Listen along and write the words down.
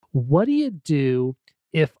What do you do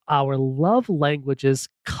if our love languages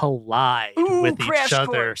collide with crash each other?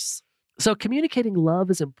 course. So communicating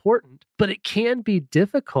love is important, but it can be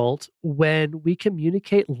difficult when we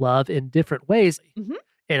communicate love in different ways. Mhm.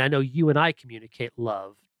 And I know you and I communicate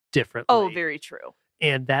love differently. Oh, very true.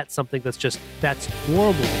 And that's something that's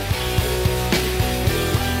normal.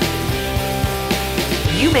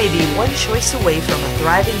 You may be one choice away from a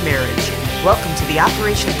thriving marriage. Welcome to the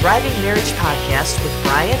Operation Thriving Marriage podcast with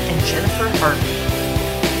Bryon and Jennifer Harvey.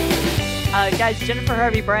 Guys, Jennifer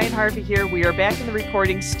Harvey, Bryon Harvey here. We are back in the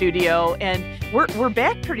recording studio, and we're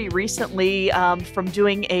back pretty recently from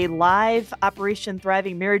doing a live Operation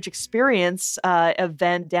Thriving Marriage Experience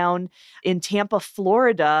event down in Tampa,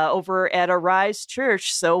 Florida, over at Arise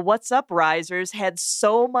Church. So what's up, Risers? Had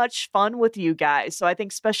so much fun with you guys. So I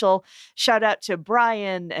think special shout out to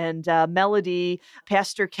Bryon and Melody,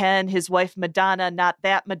 Pastor Ken, his wife Madonna, not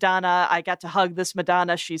that Madonna. I got to hug this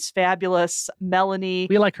Madonna. She's fabulous. Melanie.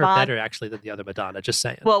 We like her better, actually, than the other Madonna, just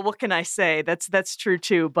saying. Well, what can I say? That's true,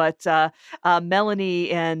 too. But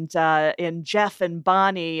Melanie and Jeff and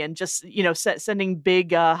Bonnie, and just, sending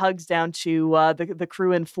big hugs down to the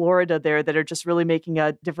crew in Florida there that are just really making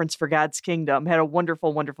a difference for God's kingdom. Had a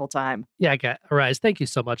wonderful, wonderful time. Yeah, Arise, thank you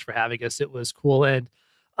so much for having us. It was cool. And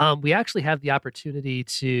we actually have the opportunity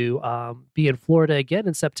to be in Florida again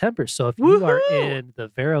in September. So if you are in the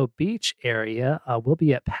Vero Beach area, we'll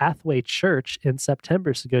be at Pathway Church in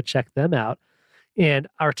September. So go check them out. And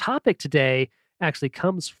our topic today actually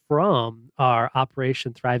comes from our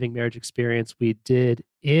Operation Thriving Marriage experience we did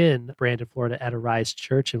in Brandon, Florida at Arise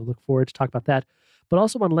Church. And we look forward to talk about that. But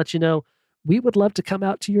also want to let you know, we would love to come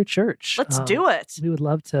out to your church. Let's do it. We would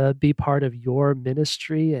love to be part of your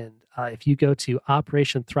ministry. And if you go to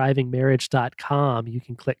operationthrivingmarriage.com, you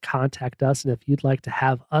can click Contact Us. And if you'd like to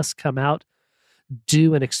have us come out,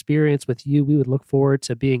 do an experience with you, we would look forward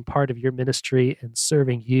to being part of your ministry and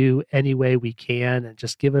serving you any way we can. And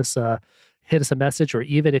just hit us a message, or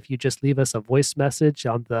even if you just leave us a voice message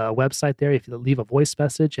on the website there, if you leave a voice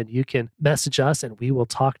message, and you can message us and we will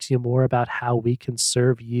talk to you more about how we can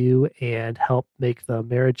serve you and help make the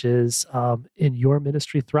marriages in your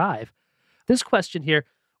ministry thrive. This question here,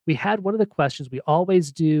 we had one of the questions, we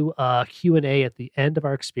always do a Q&A at the end of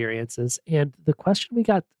our experiences. And the question we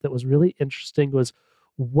got that was really interesting was,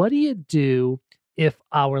 what do you do if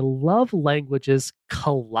our love languages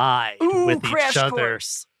collide with each other?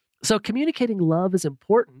 Course. So communicating love is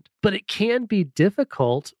important, but it can be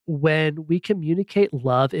difficult when we communicate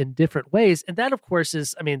love in different ways. And that, of course,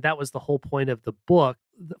 that was the whole point of the book,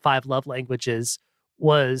 The 5 Love Languages,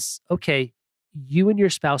 was, okay, you and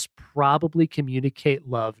your spouse probably communicate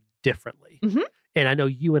love differently. Mm-hmm. And I know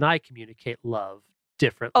you and I communicate love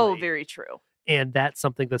differently. Oh, very true. And that's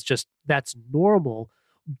something that's normal.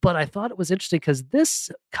 But I thought it was interesting because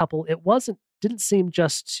this couple, didn't seem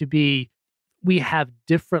just to be, we have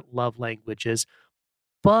different love languages,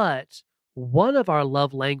 but one of our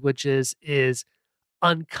love languages is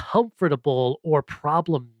uncomfortable or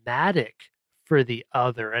problematic for the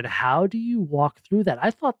other. And how do you walk through that?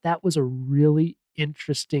 I thought that was a really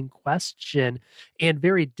interesting question and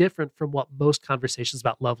very different from what most conversations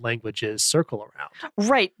about love languages circle around.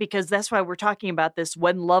 Right, because that's why we're talking about this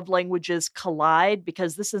when love languages collide,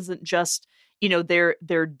 because this isn't just,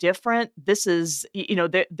 they're different. This is,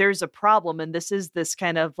 there's a problem, and this is this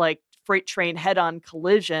kind of like freight train head-on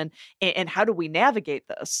collision. And how do we navigate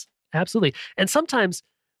this? Absolutely. And sometimes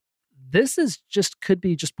this could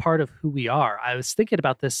be just part of who we are. I was thinking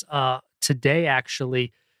about this today,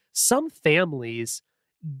 actually. Some families,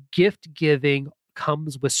 gift giving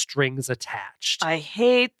comes with strings attached. I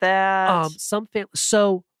hate that. Some families.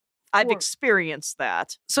 I've experienced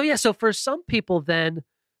that. So for some people, then,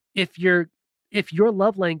 if your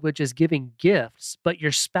love language is giving gifts, but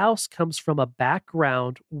your spouse comes from a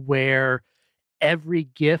background where every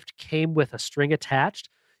gift came with a string attached,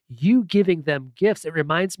 you giving them gifts. It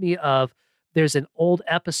reminds me of, there's an old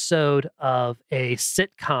episode of a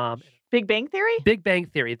sitcom, Big Bang Theory? Big Bang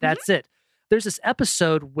Theory. That's it. There's this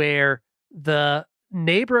episode where the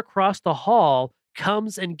neighbor across the hall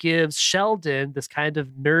comes and gives Sheldon, this kind of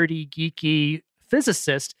nerdy, geeky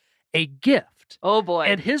physicist, a gift. Oh, boy.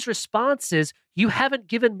 And his response is, you haven't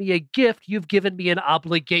given me a gift, you've given me an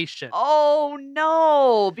obligation. Oh,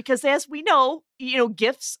 no. Because as we know,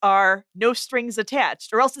 gifts are no strings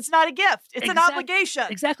attached, or else it's not a gift. It's an obligation.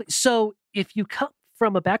 Exactly. So if you come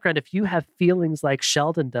from a background, if you have feelings like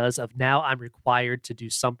Sheldon does of, now I'm required to do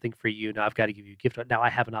something for you, now I've got to give you a gift, now I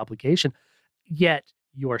have an obligation, yet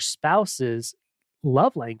your spouse's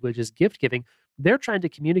love language is gift giving, they're trying to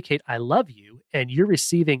communicate, I love you, and you're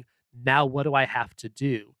receiving, now what do I have to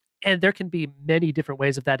do? And there can be many different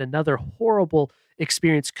ways of that. Another horrible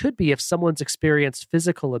experience could be if someone's experienced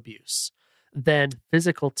physical abuse, then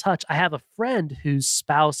physical touch. I have a friend whose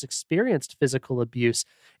spouse experienced physical abuse,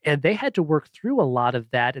 and they had to work through a lot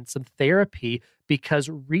of that and some therapy because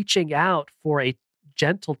reaching out for a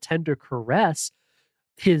gentle, tender caress,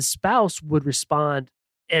 his spouse would respond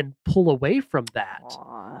and pull away from that.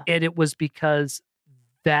 Aww. And it was because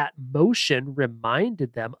that motion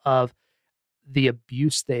reminded them of the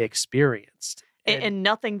abuse they experienced. And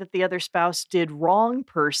nothing that the other spouse did wrong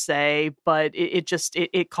per se, but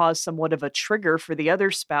it caused somewhat of a trigger for the other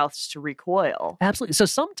spouse to recoil. Absolutely. So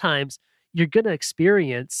sometimes you're going to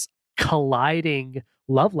experience colliding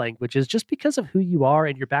love languages just because of who you are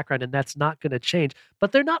and your background, and that's not going to change.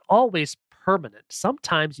 But they're not always permanent.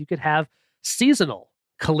 Sometimes you could have seasonal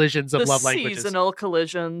collisions of love languages. Seasonal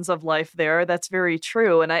collisions of life there. That's very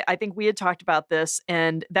true. And I think we had talked about this,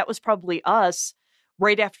 and that was probably us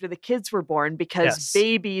right after the kids were born because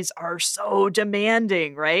babies are so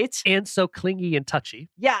demanding, right? And so clingy and touchy.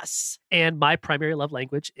 Yes. And my primary love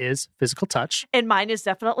language is physical touch. And mine is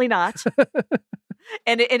definitely not.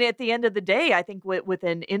 And at the end of the day, I think with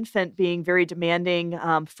an infant being very demanding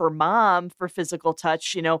for mom for physical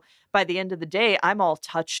touch, by the end of the day, I'm all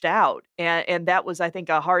touched out. And that was, I think,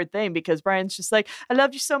 a hard thing because Bryan's just like, I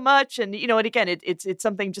love you so much. And, and again, it's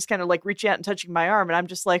something just kind of like reaching out and touching my arm. And I'm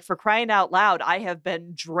just like, for crying out loud, I have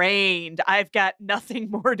been drained. I've got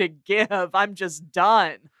nothing more to give. I'm just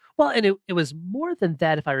done. Well, and it was more than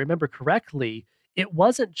that, if I remember correctly. It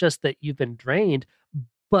wasn't just that you've been drained,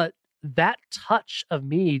 but that touch of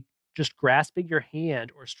me just grasping your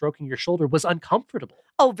hand or stroking your shoulder was uncomfortable.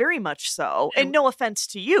 Oh, very much so. And no offense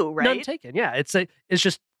to you, right? None taken. Yeah. It's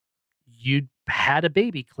just you had a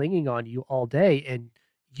baby clinging on you all day and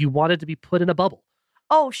you wanted to be put in a bubble.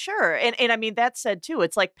 Oh, sure. And I mean, that said too,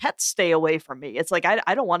 it's like pets stay away from me. It's like,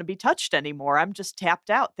 I don't want to be touched anymore. I'm just tapped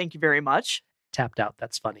out. Thank you very much. Tapped out.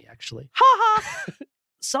 That's funny, actually. Ha ha.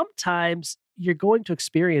 Sometimes you're going to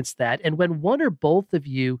experience that. And when one or both of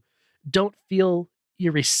you don't feel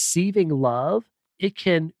you're receiving love, it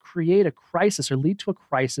can create a crisis or lead to a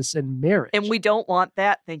crisis in marriage. And we don't want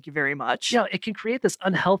that. Thank you very much. Yeah, it can create this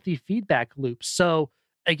unhealthy feedback loop. So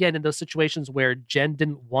again, in those situations where Jen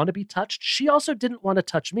didn't want to be touched, she also didn't want to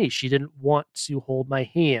touch me. She didn't want to hold my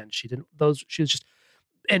hand. She was just,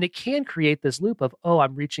 and it can create this loop of, oh,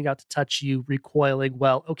 I'm reaching out to touch you, recoiling.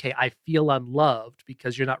 Well, okay, I feel unloved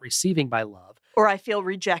because you're not receiving my love. Or I feel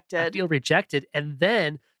rejected. And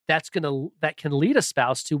then that can lead a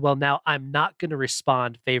spouse to, well, now I'm not going to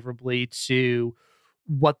respond favorably to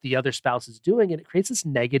what the other spouse is doing. And it creates this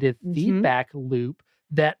negative feedback loop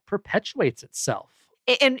that perpetuates itself.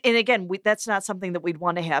 And again, that's not something that we'd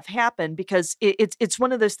want to have happen because it's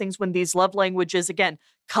one of those things when these love languages, again,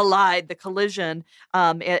 collide, the collision,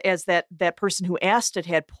 as that person who asked it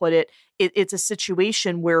had put it, it's a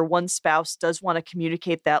situation where one spouse does want to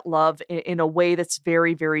communicate that love in a way that's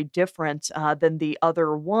very, very different than the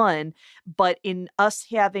other one. But in us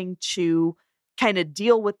having to kind of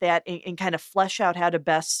deal with that and kind of flesh out how to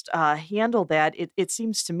best handle that, it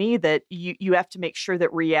seems to me that you have to make sure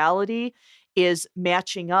that reality is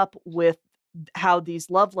matching up with how these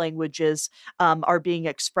love languages are being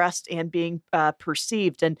expressed and being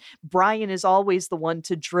perceived. And Bryan is always the one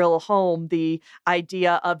to drill home the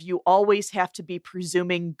idea of you always have to be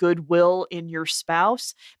presuming goodwill in your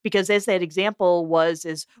spouse, because as that example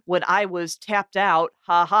is when I was tapped out,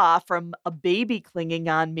 from a baby clinging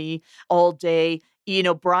on me all day,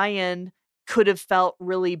 Bryan could have felt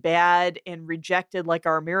really bad and rejected, like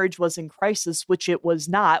our marriage was in crisis, which it was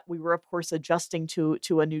not. We were, of course, adjusting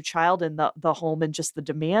to a new child in the home and just the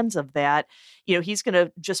demands of that. He's going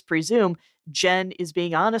to just presume Jen is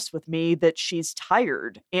being honest with me that she's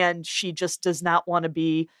tired and she just does not want to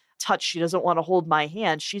be touch. She doesn't want to hold my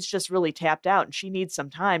hand. She's just really tapped out and she needs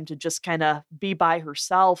some time to just kind of be by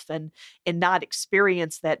herself and not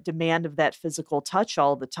experience that demand of that physical touch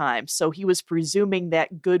all the time. So he was presuming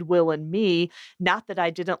that goodwill in me, not that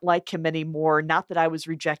I didn't like him anymore, not that I was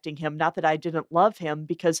rejecting him, not that I didn't love him,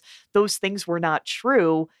 because those things were not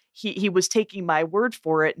true. He was taking my word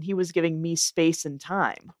for it and he was giving me space and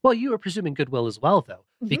time. Well, you were presuming goodwill as well, though,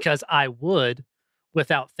 because I would,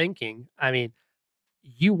 without thinking,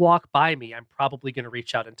 you walk by me, I'm probably going to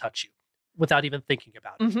reach out and touch you without even thinking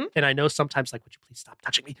about it. And I know sometimes, like, would you please stop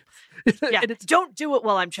touching me? Yeah, don't do it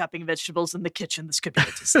while I'm chopping vegetables in the kitchen. This could be a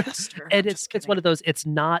disaster. And it's one of those, it's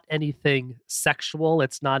not anything sexual.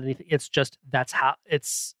 It's not anything. It's just, that's how,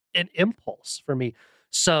 it's an impulse for me.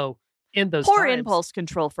 So in those poor times, impulse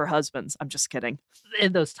control for husbands. I'm just kidding.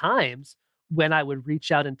 In those times when I would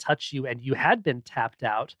reach out and touch you and you had been tapped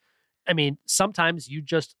out, I mean, sometimes you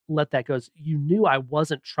just let that go. You knew I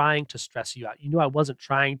wasn't trying to stress you out. You knew I wasn't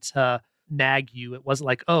trying to nag you. It wasn't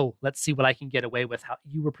like, oh, let's see what I can get away with. How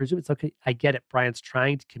you were presuming it's okay. I get it. Bryan's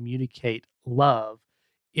trying to communicate love.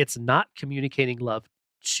 It's not communicating love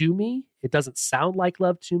to me. It doesn't sound like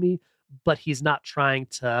love to me, but he's not trying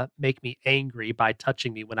to make me angry by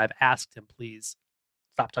touching me when I've asked him, please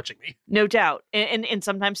stop touching me. No doubt. And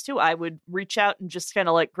sometimes too, I would reach out and just kind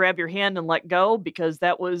of like grab your hand and let go, because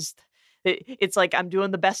it's like I'm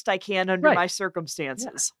doing the best I can under my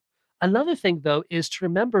circumstances. Yeah. Another thing though is to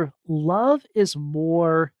remember love is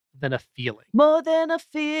more than a feeling. More than a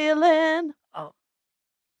feeling.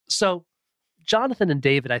 So Jonathan and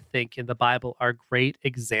David, I think, in the Bible are great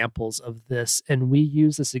examples of this. And we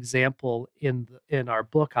use this example in our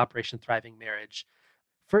book, Operation Thriving Marriage.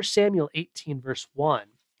 1 Samuel 18, verse 1,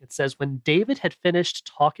 it says, when David had finished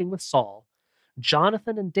talking with Saul,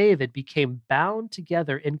 Jonathan and David became bound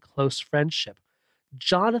together in close friendship.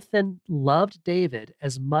 Jonathan loved David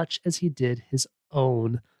as much as he did his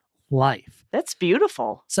own life. That's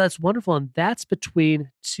beautiful. So that's wonderful. And that's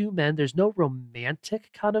between two men. There's no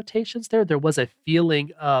romantic connotations there. There was a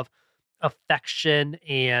feeling of affection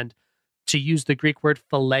and, to use the Greek word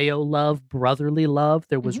phileo love, brotherly love.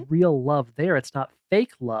 There was real love there. It's not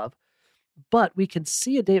fake love. But we can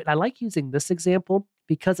see a David. I like using this example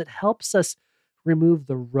because it helps us remove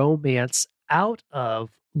the romance out of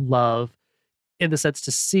love, in the sense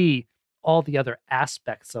to see all the other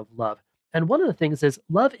aspects of love. And one of the things is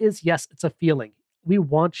love is, yes, it's a feeling. We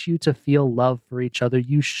want you to feel love for each other.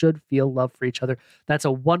 You should feel love for each other. That's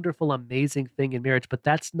a wonderful, amazing thing in marriage, but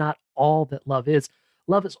that's not all that love is.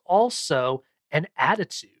 Love is also an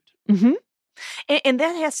attitude. Mm-hmm. And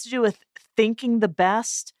that has to do with thinking the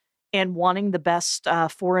best and wanting the best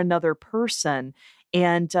for another person.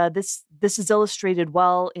 And this is illustrated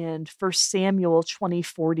well in 1 Samuel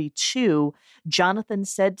 20:42. Jonathan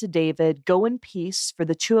said to David, go in peace, for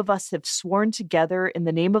the two of us have sworn together in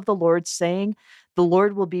the name of the Lord, saying, the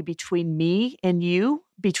Lord will be between me and you,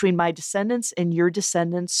 between my descendants and your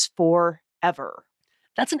descendants forever.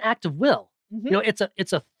 That's an act of will. You know,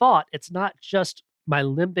 it's a thought. It's not just my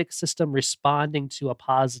limbic system responding to a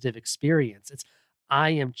positive experience. It's I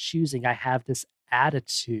am choosing. I have this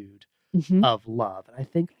attitude of love. And I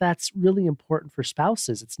think that's really important for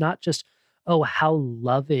spouses. It's not just, oh, how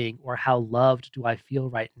loving or how loved do I feel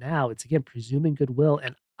right now? It's, again, presuming goodwill.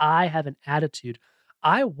 And I have an attitude.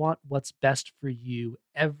 I want what's best for you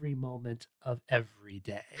every moment of every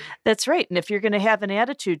day. That's right. And if you're going to have an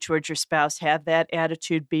attitude towards your spouse, have that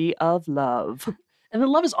attitude be of love. And then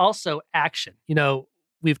love is also action. You know,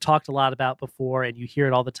 we've talked a lot about before, and you hear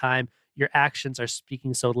it all the time. Your actions are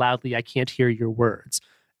speaking so loudly, I can't hear your words.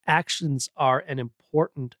 Actions are an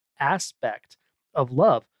important aspect of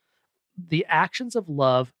love. The actions of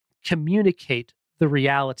love communicate the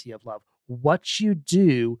reality of love. What you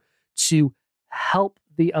do to help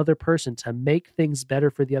the other person, to make things better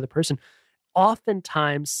for the other person,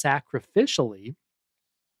 oftentimes sacrificially.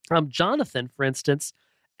 Jonathan, for instance,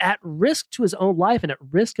 at risk to his own life and at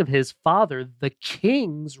risk of his father, the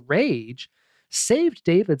king's rage, saved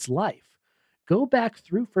David's life. Go back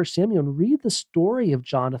through 1 Samuel and read the story of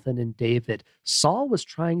Jonathan and David. Saul was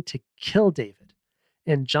trying to kill David,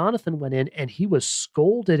 and Jonathan went in and he was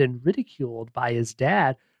scolded and ridiculed by his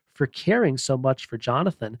dad for caring so much for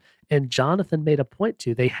Jonathan. And Jonathan made a point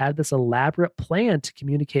to, they had this elaborate plan to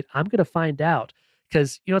communicate, I'm going to find out,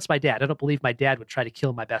 because, you know, it's my dad. I don't believe my dad would try to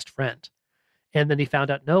kill my best friend. And then he found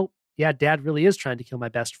out, no, yeah, dad really is trying to kill my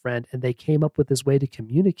best friend. And they came up with this way to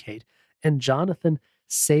communicate. And Jonathan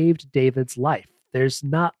saved David's life. There's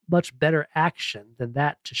not much better action than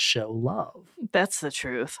that to show love. That's the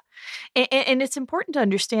truth. And it's important to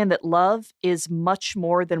understand that love is much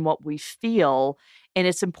more than what we feel. And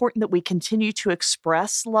it's important that we continue to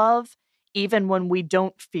express love even when we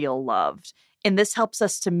don't feel loved. And this helps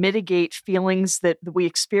us to mitigate feelings that we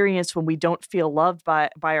experience when we don't feel loved by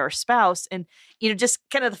our spouse. And, you know, just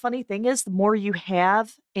kind of the funny thing is, the more you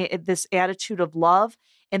have this attitude of love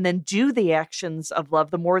and then do the actions of love,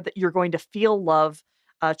 the more that you're going to feel love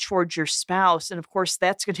towards your spouse. And of course,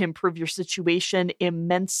 that's going to improve your situation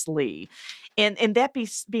immensely. And that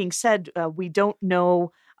being said, we don't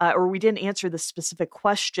know, or we didn't answer the specific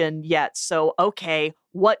question yet. So, okay,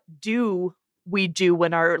 what do we do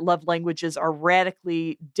when our love languages are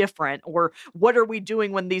radically different? Or what are we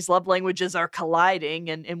doing when these love languages are colliding?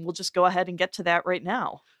 And we'll just go ahead and get to that right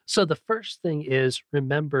now. So the first thing is,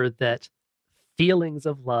 remember that feelings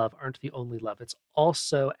of love aren't the only love. It's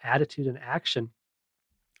also attitude and action.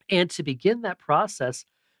 And to begin that process,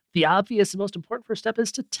 the obvious and most important first step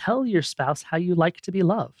is to tell your spouse how you like to be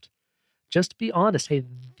loved. Just be honest. Hey,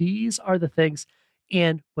 these are the things.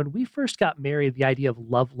 And when we first got married, the idea of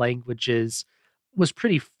love languages was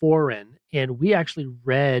pretty foreign. And we actually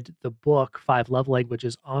read the book, Five Love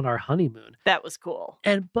Languages, on our honeymoon. That was cool.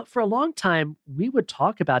 But for a long time, we would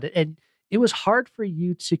talk about it. And it was hard for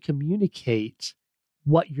you to communicate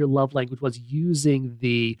what your love language was using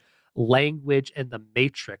the language and the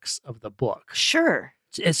matrix of the book. Sure.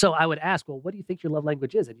 And so I would ask, well, what do you think your love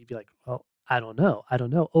language is? And you'd be like, well, I don't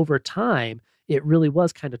know. Over time, it really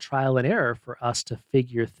was kind of trial and error for us to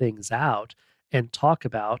figure things out and talk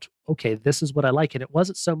about, okay, this is what I like. And it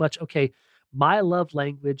wasn't so much, okay, my love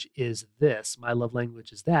language is this, my love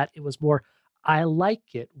language is that. It was more, I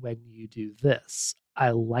like it when you do this.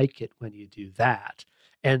 I like it when you do that.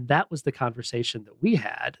 And that was the conversation that we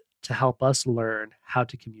had to help us learn how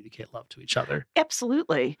to communicate love to each other.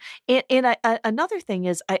 Absolutely. And another thing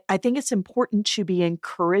is, I think it's important to be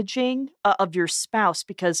encouraging of your spouse,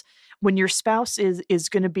 because when your spouse is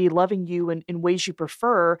going to be loving you in ways you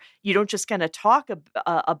prefer, you don't just kind of talk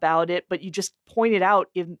about it, but you just point it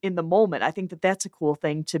out in the moment. I think that's a cool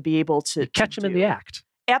thing to be able to catch them in the act.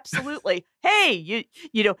 Absolutely. Hey,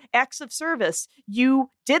 you know, acts of service.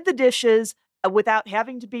 You did the dishes without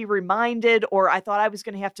having to be reminded, or I thought I was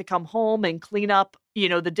going to have to come home and clean up, you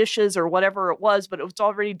know, the dishes or whatever it was, but it was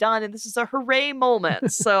already done. And this is a hooray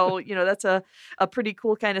moment. So, you know, that's a pretty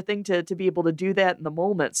cool kind of thing to be able to do that in the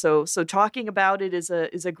moment. So talking about it is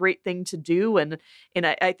a great thing to do. And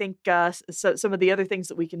I think so some of the other things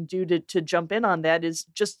that we can do to jump in on that is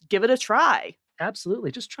just give it a try.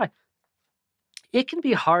 Absolutely. Just try. It can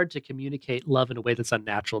be hard to communicate love in a way that's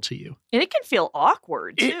unnatural to you. And it can feel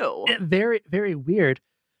awkward, too. Very, very weird.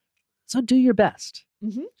 So do your best.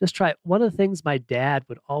 Mm-hmm. Just try it. One of the things my dad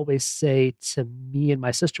would always say to me and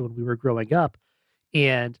my sister when we were growing up,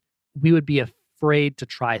 and we would be afraid to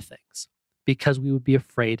try things because we would be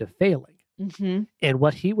afraid of failing. Mm-hmm. And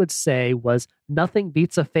what he would say was, nothing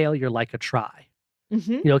beats a failure like a try.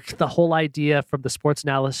 Mm-hmm. You know, the whole idea from the sports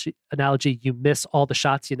analogy, you miss all the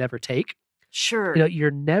shots you never take. Sure. You know,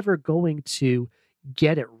 you're never going to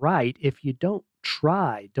get it right if you don't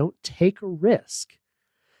try, don't take a risk.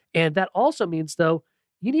 And that also means, though,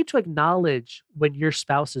 you need to acknowledge when your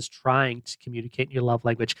spouse is trying to communicate in your love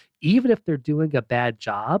language, even if they're doing a bad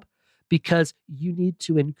job, because you need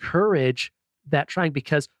to encourage that trying,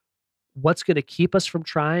 because what's going to keep us from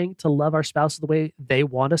trying to love our spouse the way they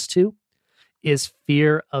want us to is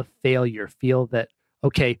fear of failure. Feel that,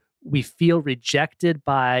 okay, we feel rejected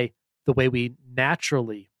by the way we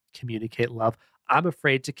naturally communicate love. I'm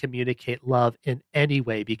afraid to communicate love in any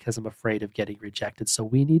way because I'm afraid of getting rejected. So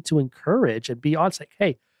we need to encourage and be honest, like,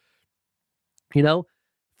 hey, you know,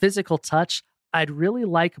 physical touch, I'd really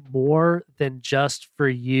like more than just for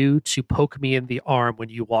you to poke me in the arm when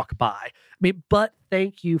you walk by. I mean, but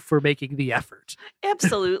thank you for making the effort.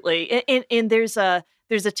 Absolutely. And there's a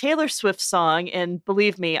Taylor Swift song, and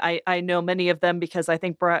believe me, I know many of them because I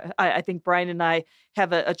think Bryon and I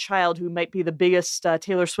have a child who might be the biggest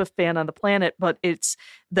Taylor Swift fan on the planet, but it's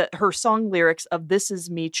her song lyrics of "This is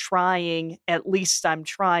me trying, at least I'm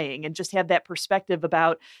trying," and just have that perspective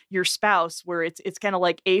about your spouse, where it's kind of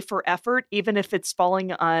like A for effort, even if it's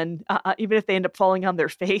falling on, even if they end up falling on their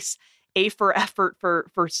face. A for effort for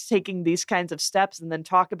taking these kinds of steps, and then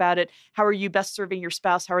talk about it. How are you best serving your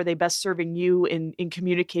spouse? How are they best serving you in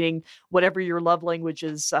communicating whatever your love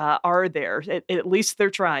languages are there? At least they're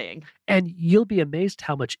trying. And you'll be amazed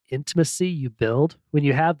how much intimacy you build when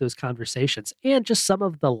you have those conversations, and just some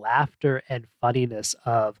of the laughter and funniness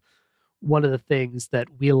of one of the things that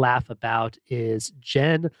we laugh about is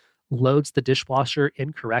Jen loads the dishwasher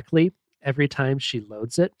incorrectly every time she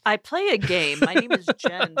loads it. I play a game. My name is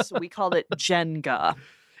Jen, so we call it Jenga.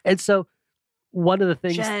 And so one of the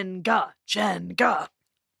things... Jenga.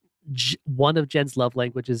 One of Jen's love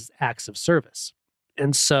languages is acts of service.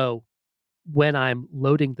 And so when I'm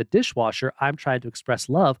loading the dishwasher, I'm trying to express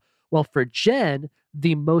love. Well, for Jen,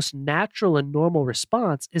 the most natural and normal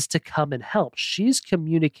response is to come and help. She's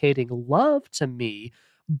communicating love to me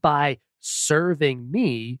by serving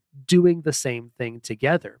me, doing the same thing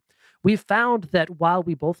together. We found that while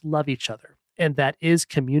we both love each other, and that is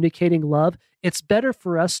communicating love, it's better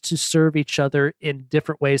for us to serve each other in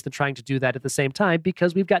different ways than trying to do that at the same time,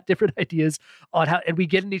 because we've got different ideas on how, and we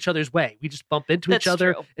get in each other's way. We just bump into each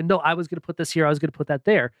other. True. And no, I was going to put this here, I was going to put that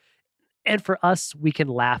there. And for us, we can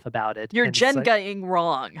laugh about it. You're Jenga-ing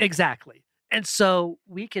wrong. Exactly. And so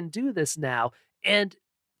we can do this now and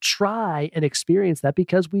try and experience that,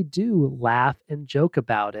 because we do laugh and joke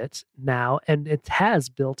about it now. And it has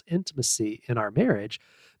built intimacy in our marriage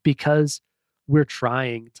because we're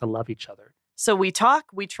trying to love each other. So we talk,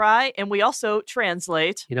 we try, and we also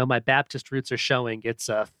translate. You know, my Baptist roots are showing. It's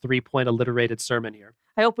a 3-point alliterated sermon here.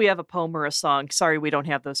 I hope we have a poem or a song. Sorry, we don't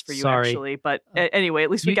have those for you, actually. But anyway,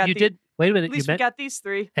 at least we got you did. Wait a minute. At least we got these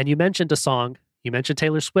 3. And you mentioned a song. You mentioned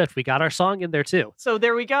Taylor Swift. We got our song in there, too. So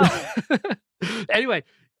there we go. Anyway,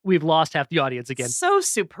 we've lost half the audience again. So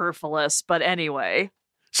superfluous, but anyway.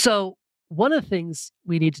 So one of the things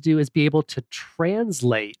we need to do is be able to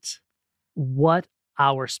translate what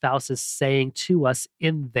our spouse is saying to us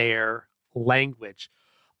in their language.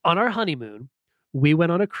 On our honeymoon, we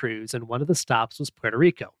went on a cruise, and one of the stops was Puerto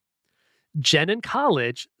Rico. Jen in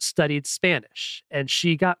college studied Spanish, and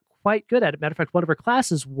she got quite good at it. Matter of fact, one of her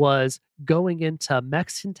classes was going into a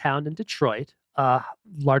Mexican town in Detroit,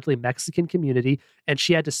 largely Mexican community, and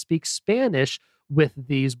she had to speak Spanish with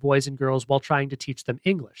these boys and girls while trying to teach them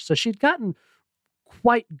English. So she'd gotten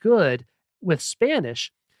quite good with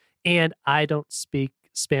Spanish, and I don't speak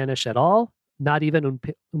Spanish at all, not even un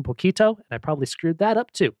poquito, and I probably screwed that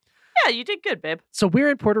up too. Yeah, you did good, babe. So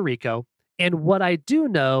we're in Puerto Rico, and what I do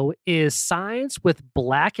know is signs with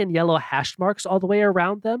black and yellow hash marks all the way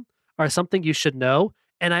around them are something you should know.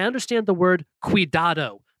 And I understand the word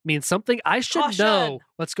cuidado means something I should know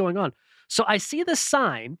what's going on. So I see the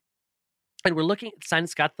sign, and we're looking at the sign.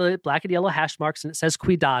 It's got the black and yellow hash marks, and it says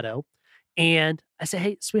cuidado. And I say,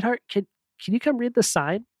 hey, sweetheart, can you come read the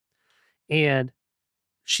sign? And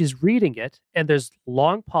she's reading it, and there's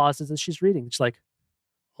long pauses, and she's reading. She's like,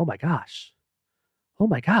 oh my gosh. Oh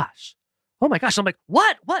my gosh. Oh my gosh. I'm like,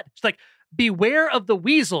 what? She's like, beware of the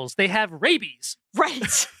weasels. They have rabies.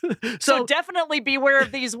 Right. So definitely beware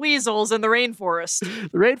of these weasels in the rainforest.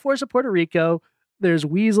 The rainforest of Puerto Rico, there's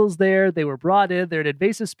weasels there. They were brought in. They're an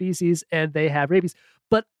invasive species, and they have rabies.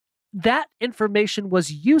 But that information was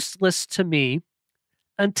useless to me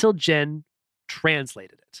until Jen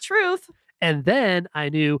translated it. Truth. And then I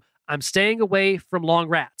knew I'm staying away from long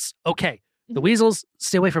rats. Okay. The weasels,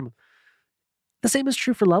 stay away from them. The same is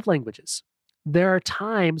true for love languages. There are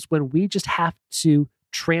times when we just have to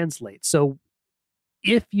translate. So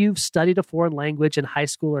if you've studied a foreign language in high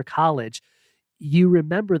school or college, you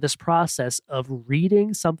remember this process of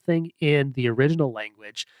reading something in the original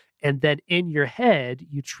language, and then in your head,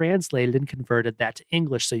 you translated and converted that to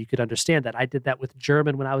English so you could understand that. I did that with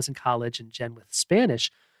German when I was in college, and Jen with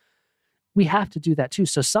Spanish. We have to do that too.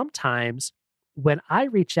 So sometimes when I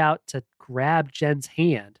reach out to grab Jen's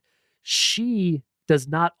hand, she does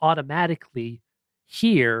not automatically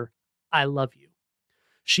hear, I love you.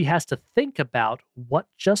 She has to think about what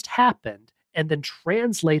just happened and then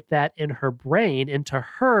translate that in her brain into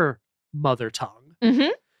her mother tongue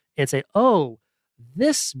and say, oh,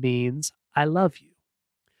 this means I love you.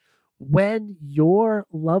 When your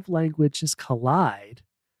love languages collide,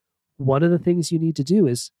 one of the things you need to do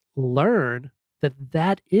is learn that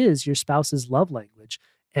that is your spouse's love language.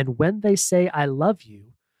 And when they say, I love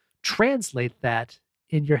you, translate that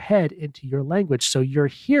in your head into your language. So you're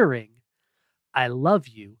hearing, I love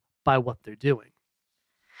you by what they're doing.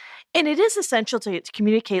 And it is essential to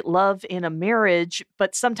communicate love in a marriage,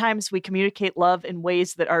 but sometimes we communicate love in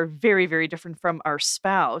ways that are very, very different from our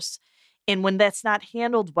spouse. And when that's not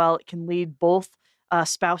handled well, it can lead both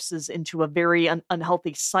spouses into a very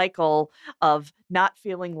unhealthy cycle of not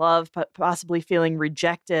feeling loved, but possibly feeling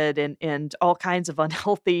rejected and all kinds of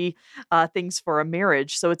unhealthy things for a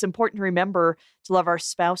marriage. So it's important to remember to love our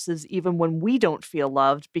spouses even when we don't feel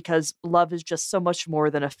loved, because love is just so much more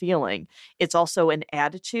than a feeling. It's also an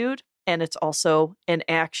attitude, and it's also an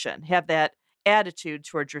action. Have that attitude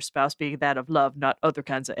towards your spouse being that of love, not other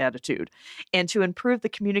kinds of attitude. And to improve the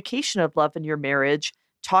communication of love in your marriage,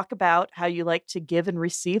 talk about how you like to give and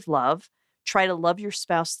receive love. Try to love your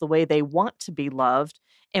spouse the way they want to be loved.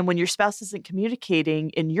 And when your spouse isn't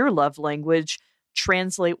communicating in your love language,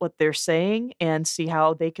 translate what they're saying and see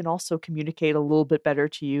how they can also communicate a little bit better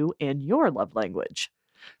to you in your love language.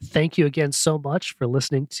 Thank you again so much for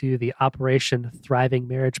listening to the Operation Thriving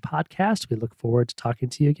Marriage podcast. We look forward to talking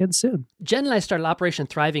to you again soon. Jen and I started Operation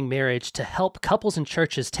Thriving Marriage to help couples and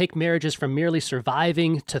churches take marriages from merely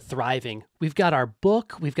surviving to thriving. We've got our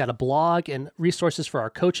book, we've got a blog and resources for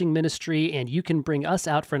our coaching ministry, and you can bring us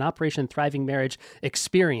out for an Operation Thriving Marriage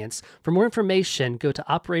experience. For more information, go to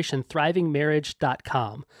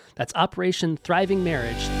operationthrivingmarriage.com. That's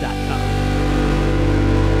operationthrivingmarriage.com.